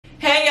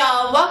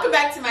Welcome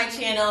back to my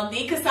channel,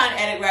 The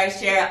CassanedIt, where I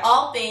share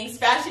all things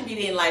fashion,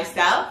 beauty, and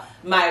lifestyle,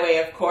 my way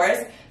of course.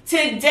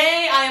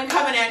 Today I am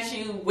coming at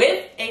you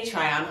with a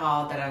try-on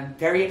haul that I'm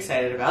very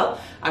excited about.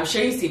 I'm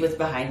sure you see what's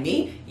behind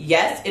me.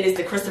 Yes, it is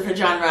the Christopher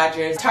John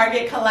Rogers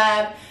Target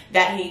collab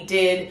that he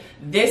did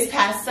this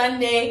past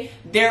Sunday.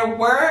 There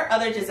were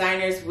other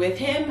designers with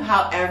him,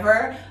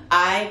 however,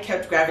 I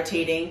kept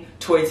gravitating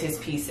towards his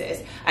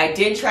pieces. I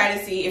did try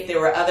to see if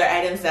there were other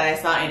items that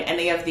I saw in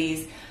any of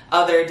these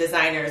other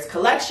designers'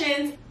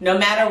 collections. No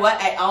matter what,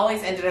 I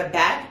always ended up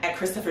back at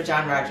Christopher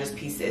John Rogers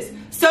pieces.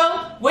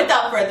 So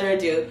without further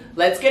ado,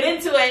 let's get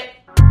into it.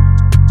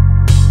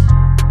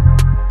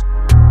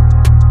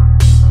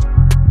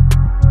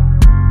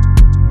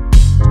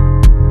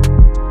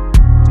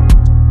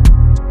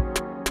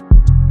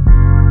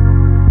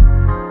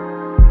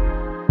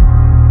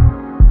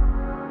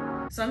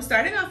 So I'm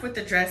starting off with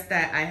the dress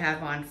that I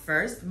have on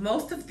first.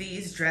 Most of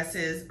these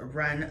dresses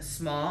run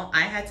small.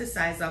 I had to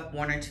size up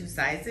 1 or 2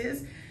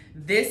 sizes.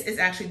 This is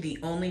actually the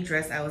only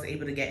dress I was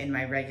able to get in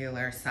my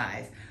regular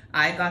size.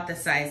 I got the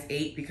size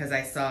 8 because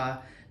I saw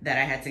that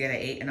I had to get an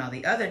 8 in all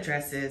the other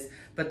dresses,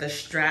 but the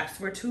straps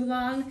were too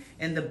long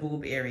and the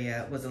boob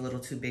area was a little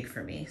too big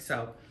for me.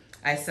 So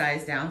I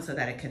sized down so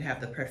that it could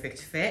have the perfect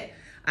fit.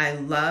 I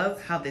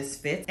love how this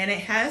fits, and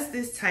it has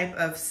this type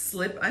of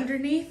slip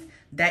underneath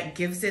that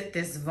gives it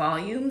this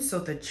volume, so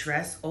the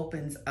dress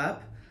opens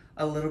up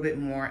a little bit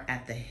more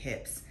at the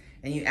hips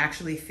and you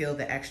actually feel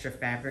the extra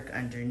fabric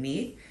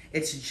underneath.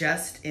 It's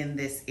just in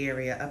this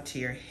area up to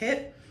your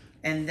hip,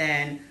 and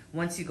then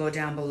once you go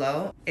down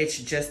below, it's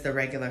just the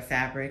regular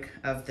fabric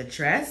of the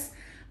dress.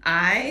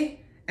 I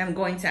am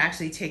going to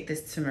actually take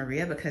this to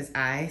Maria because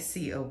I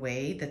see a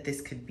way that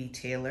this could be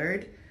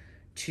tailored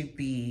to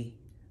be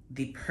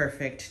the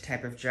perfect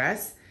type of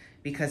dress,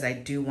 because I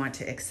do want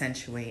to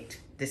accentuate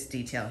this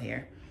detail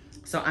here.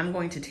 So I'm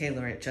going to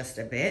tailor it just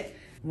a bit.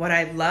 What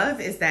I love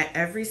is that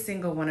every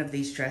single one of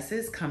these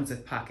dresses comes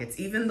with pockets,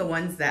 even the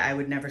ones that I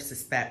would never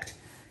suspect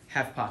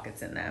have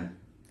pockets in them.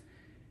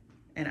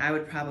 And I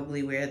would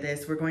probably wear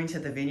this. We're going to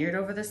the vineyard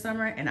over the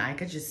summer, and I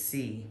could just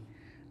see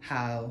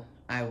how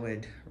I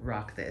would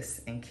rock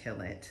this and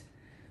kill it.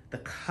 The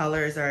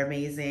colors are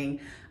amazing.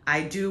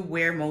 I do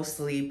wear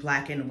mostly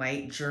black and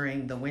white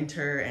during the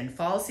winter and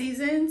fall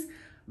seasons,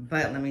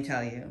 but let me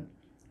tell you,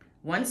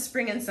 once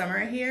spring and summer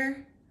are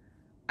here,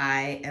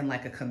 I am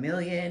like a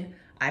chameleon.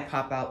 I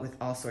pop out with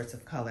all sorts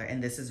of color,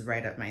 and this is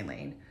right up my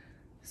lane.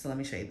 So let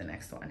me show you the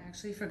next one. I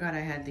actually forgot I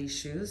had these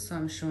shoes, so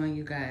I'm showing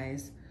you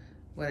guys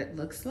what it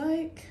looks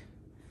like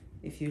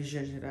if you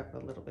zhuzh it up a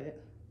little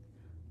bit.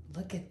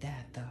 Look at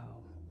that though.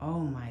 Oh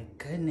my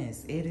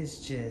goodness, it is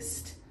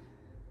just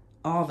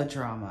all the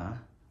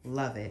drama.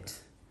 Love it.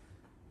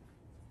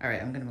 All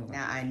right, I'm gonna move on.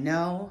 Now I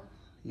know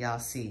y'all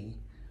see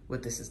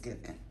what this is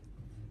giving.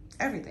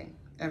 Everything,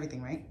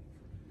 right?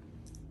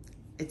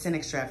 It's an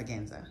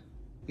extravaganza.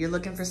 You're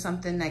looking for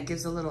something that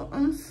gives a little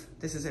oomph.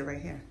 This is it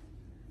right here.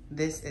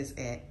 This is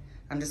it.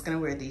 I'm just gonna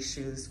wear these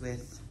shoes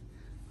with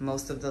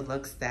most of the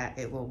looks that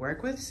it will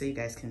work with so you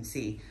guys can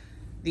see.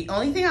 The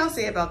only thing I'll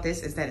say about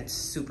this is that it's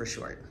super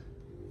short.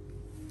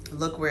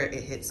 Look where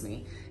it hits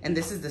me. And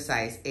this is the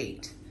size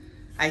 8.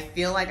 I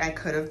feel like I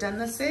could have done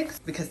the 6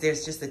 because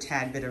there's just a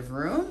tad bit of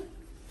room,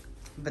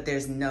 but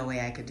there's no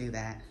way I could do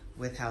that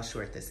with how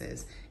short this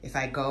is. If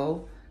I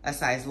go a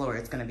size lower,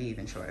 it's gonna be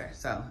even shorter.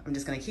 So I'm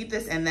just gonna keep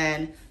this, and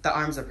then the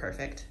arms are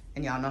perfect.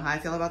 And y'all know how I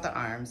feel about the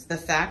arms. The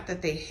fact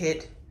that they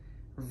hit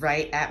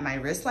right at my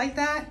wrist like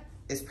that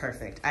is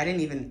perfect. I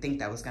didn't even think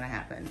that was gonna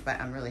happen, but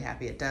I'm really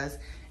happy it does,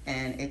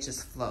 and it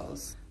just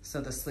flows.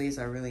 So the sleeves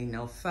are really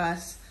no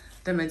fuss.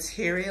 The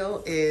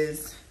material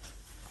is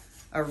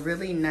a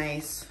really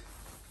nice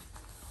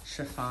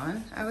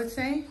chiffon, I would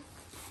say.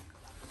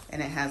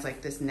 And it has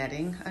like this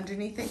netting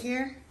underneath it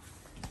here.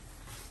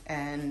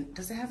 And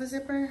does it have a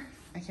zipper?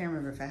 I can't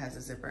remember if it has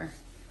a zipper.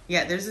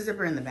 Yeah, there's a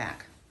zipper in the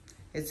back.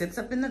 It zips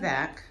up in the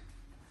back.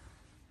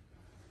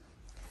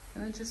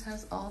 And it just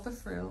has all the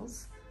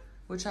frills,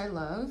 which I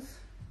love.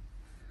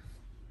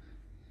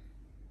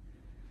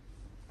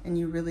 And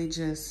you really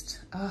just,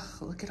 oh,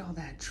 look at all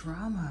that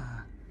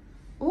drama.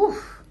 Ooh.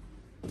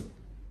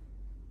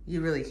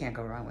 You really can't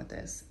go wrong with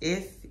this.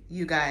 If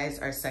you guys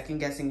are second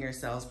guessing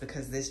yourselves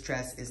because this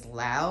dress is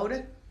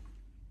loud,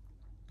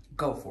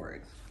 go for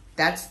it.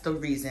 That's the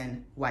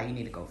reason why you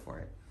need to go for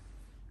it.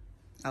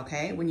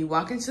 Okay, when you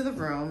walk into the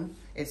room,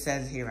 it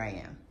says, "Here I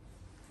am."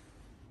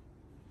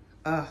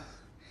 Ugh.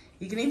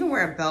 You can even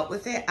wear a belt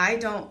with it. I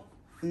don't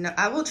know.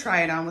 I will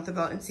try it on with a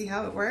belt and see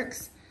how it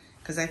works,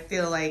 because I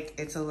feel like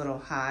it's a little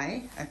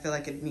high. I feel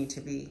like it needs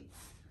to be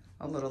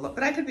a little low,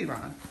 but I could be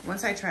wrong.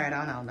 Once I try it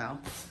on, I'll know.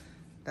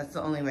 That's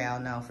the only way I'll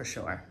know for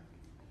sure.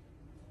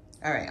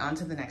 All right, on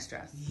to the next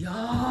dress.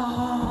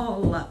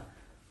 Y'all.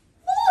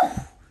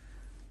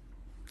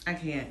 I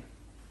can't.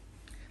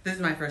 This is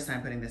my first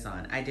time putting this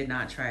on. I did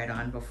not try it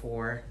on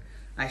before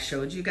I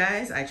showed you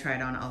guys. I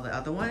tried on all the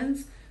other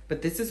ones,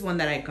 but this is one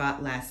that I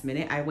got last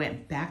minute. I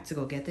went back to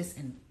go get this,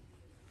 and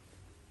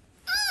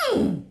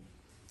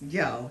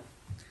yo,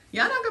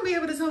 y'all not gonna be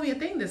able to tell me a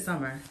thing this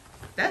summer.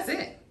 That's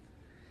it.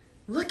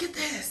 Look at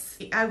this.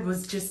 I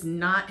was just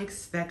not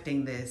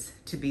expecting this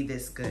to be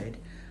this good.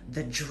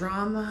 The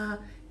drama,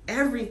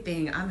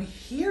 everything. I'm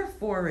here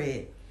for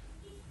it.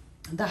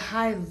 The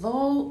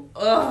high-low,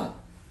 ugh.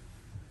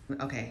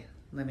 Okay,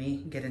 let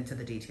me get into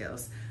the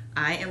details.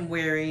 I am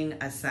wearing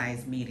a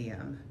size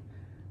medium.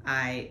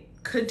 I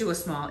could do a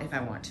small if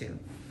I want to.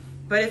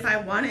 But if I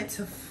want it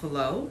to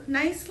flow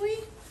nicely,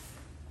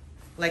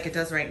 like it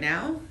does right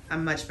now,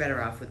 I'm much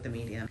better off with the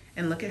medium.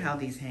 And look at how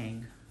these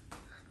hang.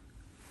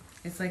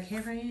 It's like,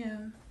 here I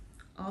am,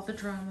 all the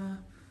drama,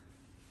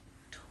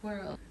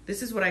 twirl.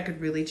 This is what I could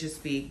really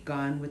just be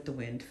gone with the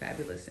wind,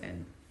 fabulous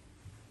in.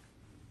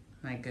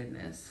 My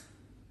goodness.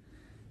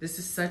 This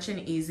is such an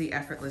easy,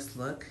 effortless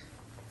look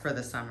for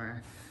the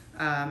summer.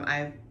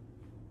 I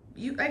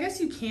guess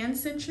you can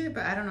cinch it,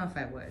 but I don't know if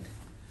I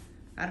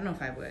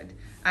would.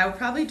 I would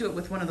probably do it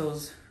with one of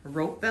those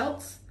rope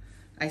belts.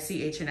 I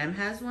see H&M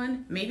has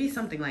one, maybe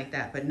something like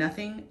that, but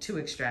nothing too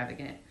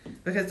extravagant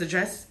because the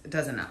dress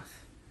does enough.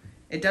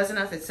 It does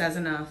enough, it says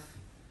enough,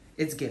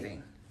 it's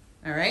giving,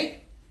 all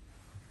right?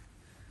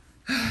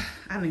 I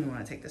don't even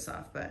want to take this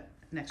off, but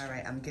next. All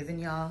right, I'm giving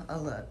y'all a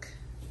look.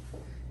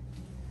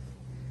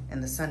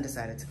 And the sun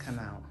decided to come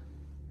out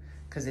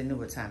because it knew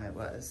what time it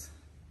was.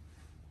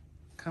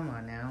 Come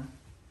on now.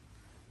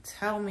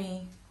 Tell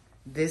me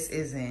this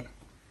isn't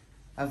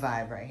a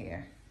vibe right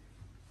here.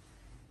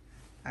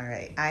 All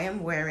right, I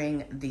am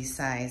wearing the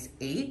size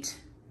 8.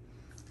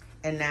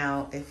 And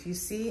now if you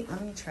see,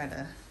 let me try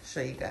to show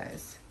you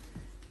guys.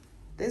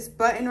 This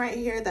button right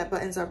here that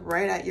buttons up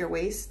right at your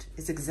waist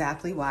is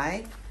exactly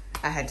why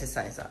I had to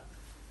size up.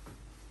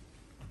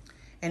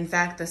 In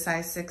fact, the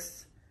size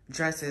 6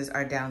 dresses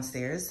are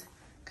downstairs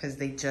because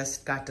they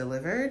just got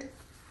delivered.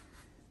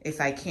 If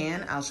I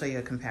can, I'll show you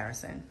a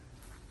comparison.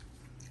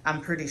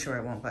 I'm pretty sure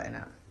it won't button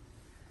up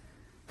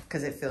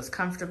because it feels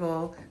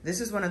comfortable.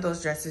 This is one of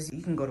those dresses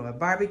you can go to a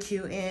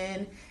barbecue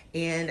in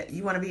and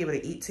you want to be able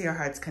to eat to your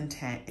heart's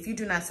content. If you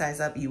do not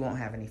size up, you won't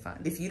have any fun.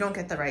 If you don't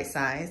get the right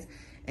size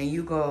and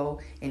you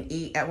go and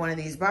eat at one of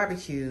these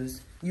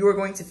barbecues, you are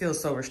going to feel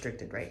so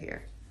restricted right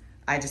here.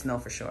 I just know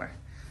for sure.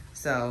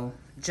 So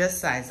just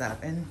size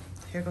up. And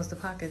here goes the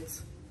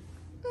pockets.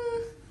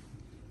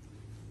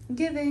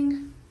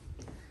 Giving.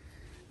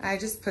 I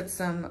just put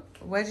some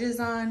wedges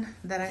on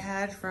that I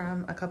had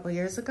from a couple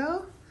years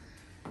ago.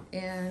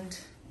 And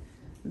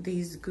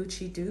these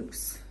Gucci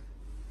dupes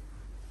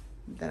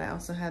that I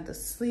also had. The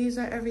sleeves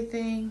are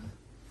everything.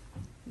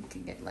 You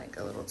can get like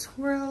a little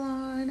twirl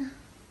on.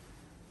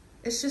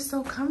 It's just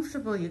so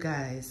comfortable, you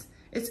guys.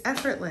 It's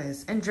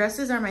effortless. And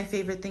dresses are my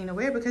favorite thing to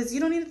wear because you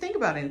don't need to think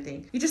about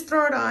anything. You just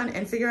throw it on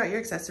and figure out your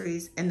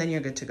accessories and then you're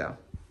good to go.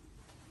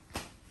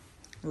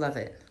 Love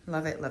it,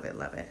 love it, love it,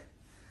 love it.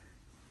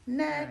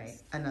 Next, all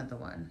right, another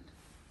one.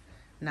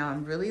 Now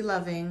I'm really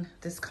loving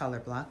this color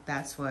block.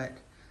 That's what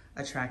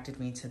attracted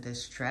me to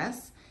this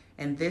dress.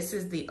 And this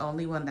is the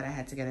only one that I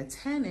had to get a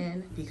 10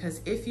 in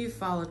because if you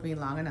followed me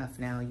long enough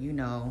now, you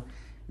know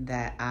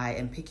that I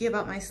am picky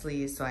about my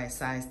sleeves, so I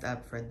sized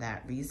up for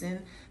that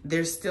reason.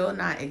 They're still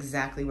not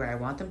exactly where I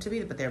want them to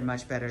be, but they're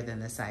much better than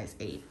the size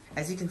 8.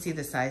 As you can see,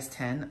 the size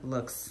 10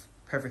 looks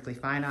perfectly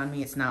fine on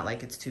me. It's not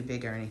like it's too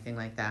big or anything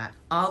like that.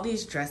 All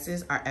these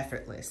dresses are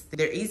effortless.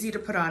 They're easy to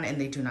put on and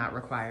they do not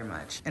require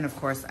much. And of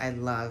course, I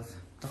love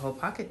the whole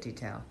pocket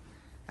detail.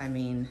 I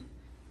mean,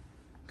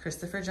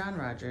 Christopher John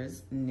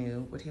Rogers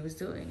knew what he was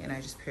doing, and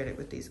I just paired it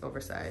with these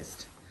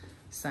oversized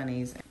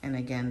sunnies, and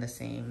again, the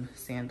same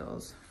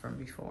sandals from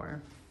before.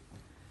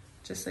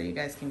 Just so you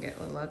guys can get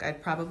a look.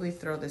 I'd probably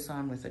throw this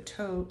on with a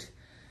tote.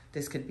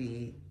 This could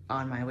be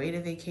on my way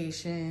to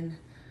vacation.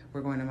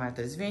 We're going to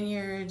Martha's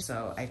Vineyard,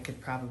 so I could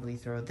probably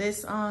throw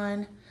this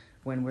on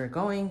when we're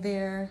going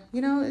there.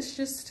 You know, it's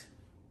just,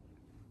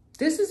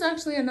 this is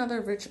actually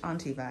another rich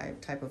auntie vibe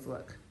type of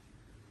look.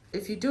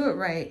 If you do it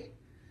right,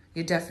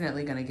 you're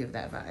definitely gonna give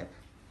that vibe.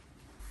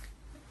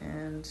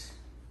 And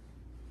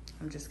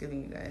I'm just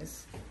giving you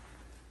guys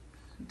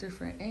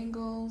different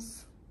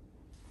angles.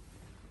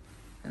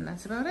 And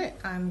that's about it.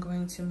 I'm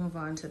going to move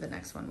on to the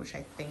next one, which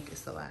I think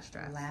is the last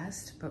dress.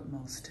 Last, but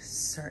most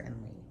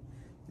certainly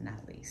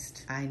not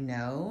least. I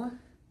know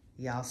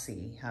y'all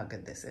see how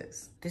good this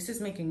is. This is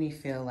making me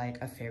feel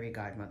like a fairy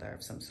godmother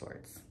of some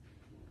sorts.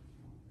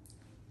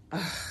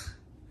 Ugh.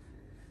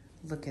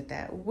 Look at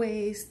that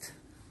waist.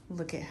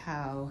 Look at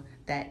how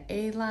that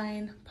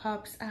A-line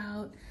pops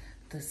out,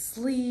 the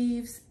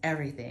sleeves,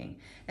 everything.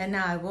 And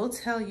now I will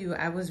tell you,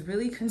 I was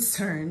really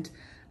concerned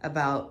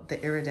about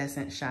the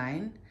iridescent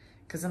shine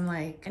because I'm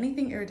like,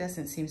 anything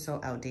iridescent seems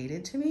so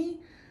outdated to me.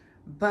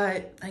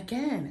 But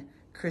again,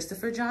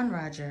 Christopher John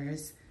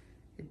Rogers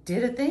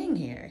did a thing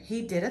here.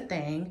 He did a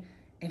thing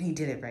and he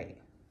did it right.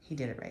 He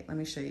did it right. Let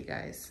me show you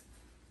guys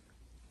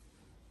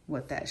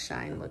what that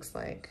shine looks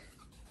like.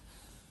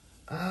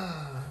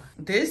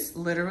 This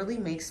literally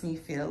makes me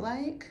feel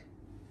like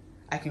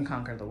I can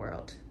conquer the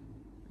world.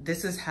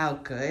 This is how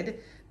good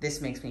this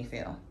makes me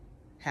feel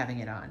having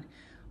it on.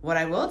 What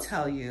I will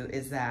tell you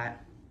is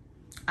that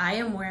I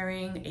am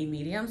wearing a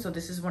medium, so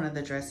this is one of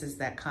the dresses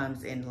that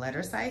comes in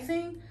letter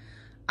sizing.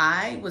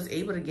 I was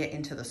able to get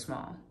into the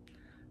small.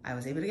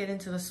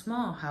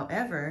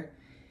 However,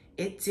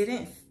 it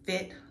didn't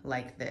fit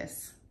like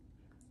this.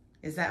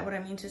 Is that what I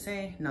mean to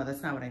say? No,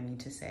 that's not what I mean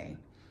to say.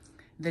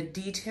 The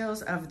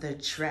details of the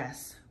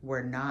dress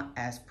were not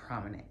as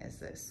prominent as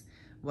this.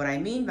 What I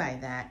mean by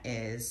that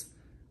is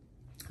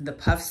the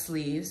puff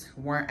sleeves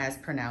weren't as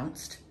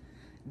pronounced.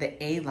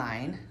 The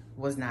A-line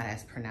was not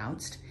as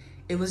pronounced.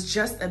 It was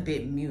just a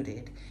bit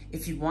muted.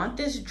 If you want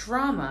this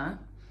drama,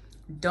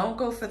 don't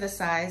go for the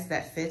size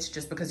that fits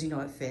just because you know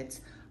it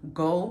fits.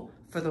 Go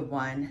for the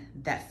one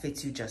that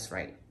fits you just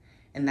right.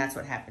 And that's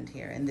what happened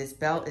here. And this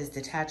belt is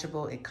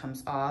detachable, it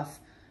comes off.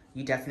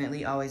 You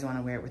definitely always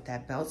wanna wear it with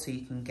that belt so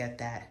you can get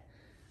that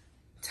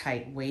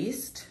tight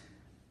waist.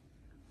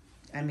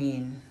 I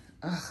mean,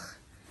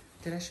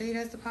 did I show you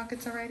guys the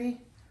pockets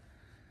already?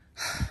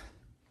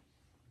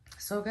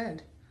 So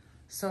good,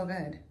 so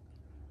good.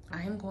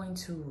 I am going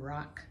to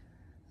rock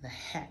the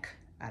heck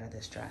out of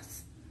this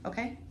dress,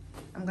 okay?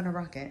 I'm gonna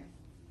rock it.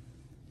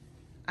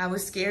 I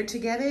was scared to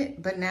get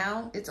it, but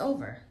now it's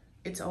over.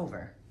 It's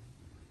over.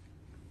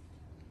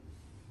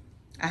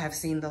 I have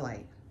seen the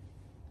light.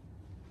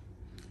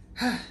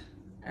 All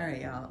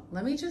right, y'all,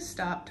 let me just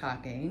stop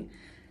talking.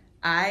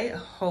 I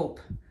hope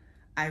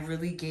I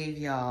really gave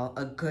y'all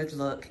a good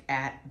look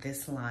at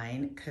this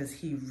line because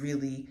he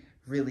really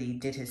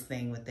did his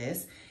thing with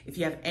this. If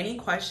you have any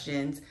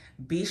questions,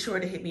 be sure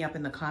to hit me up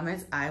in the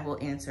comments. I will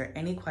answer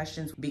any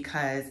questions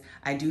because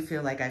I do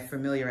feel like I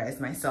familiarized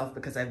myself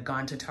because I've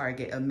gone to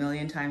Target a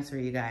million times for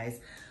you guys.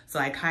 So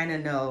I kind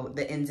of know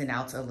the ins and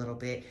outs a little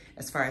bit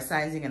as far as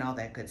sizing and all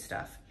that good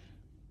stuff.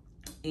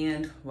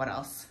 And what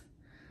else?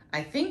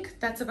 I think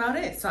that's about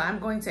it. So I'm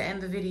going to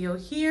end the video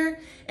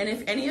here. And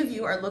if any of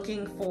you are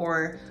looking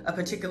for a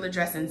particular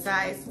dress and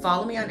size,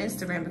 follow me on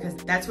Instagram because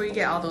that's where you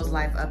get all those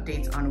live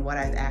updates on what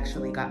I've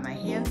actually got my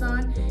hands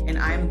on. And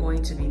I'm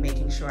going to be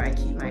making sure I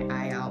keep my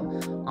eye out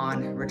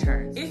on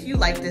returns. If you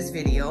like this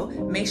video,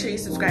 make sure you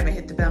subscribe and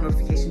hit the bell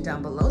notification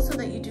down below so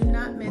that you do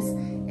not miss